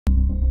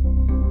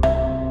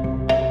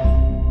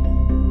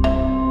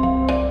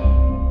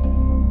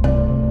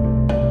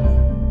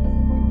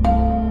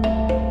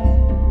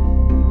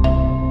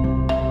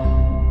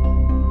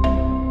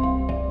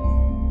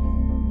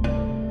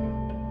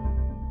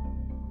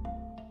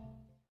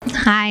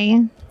Hi,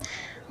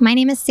 my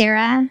name is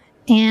Sarah,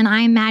 and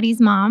I'm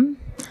Maddie's mom.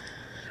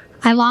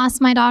 I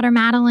lost my daughter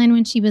Madeline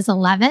when she was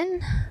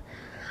 11.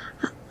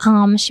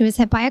 She was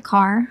hit by a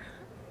car.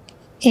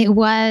 It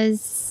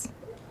was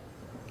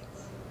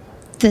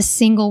the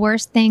single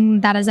worst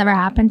thing that has ever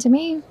happened to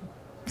me,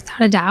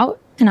 without a doubt.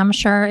 And I'm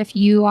sure if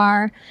you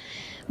are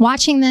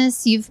watching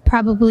this, you've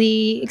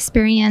probably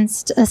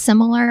experienced a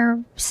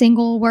similar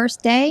single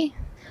worst day,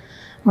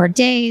 or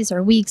days,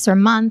 or weeks, or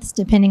months,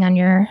 depending on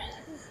your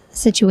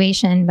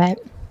situation. But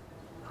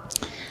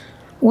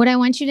what I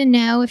want you to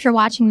know, if you're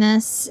watching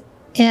this,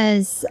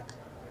 is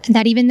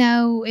that even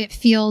though it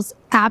feels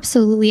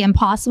absolutely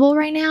impossible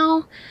right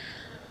now,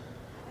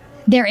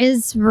 there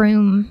is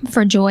room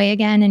for joy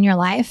again in your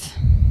life.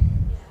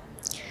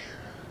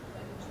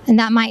 And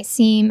that might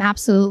seem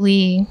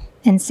absolutely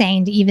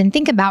insane to even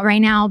think about right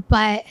now,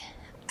 but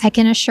I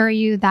can assure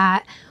you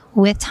that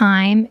with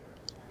time,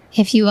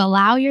 if you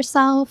allow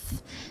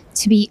yourself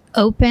to be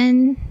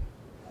open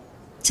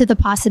to the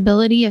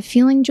possibility of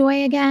feeling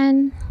joy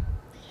again,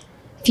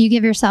 if you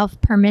give yourself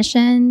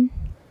permission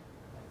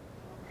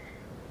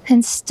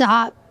and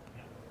stop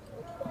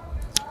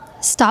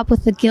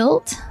with the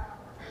guilt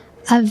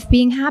of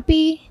being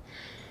happy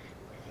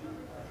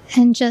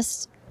and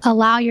just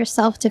allow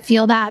yourself to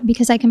feel that,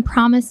 because I can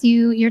promise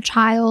you your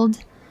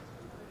child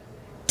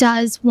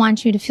does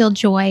want you to feel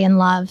joy and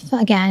love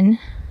again.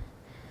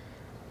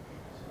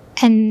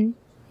 And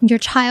your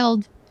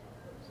child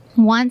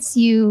wants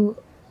you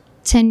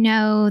to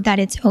know that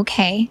it's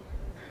okay.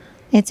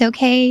 It's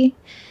okay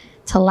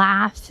to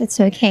laugh. It's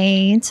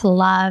okay to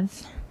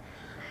love.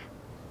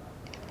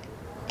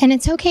 And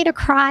it's okay to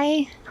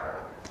cry.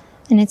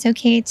 And it's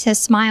okay to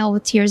smile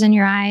with tears in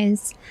your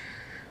eyes.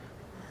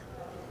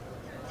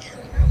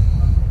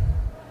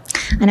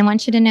 And I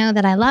want you to know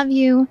that I love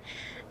you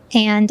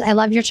and I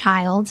love your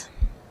child.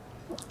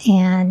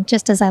 And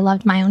just as I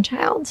loved my own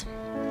child.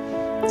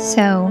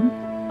 So,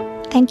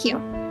 thank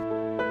you.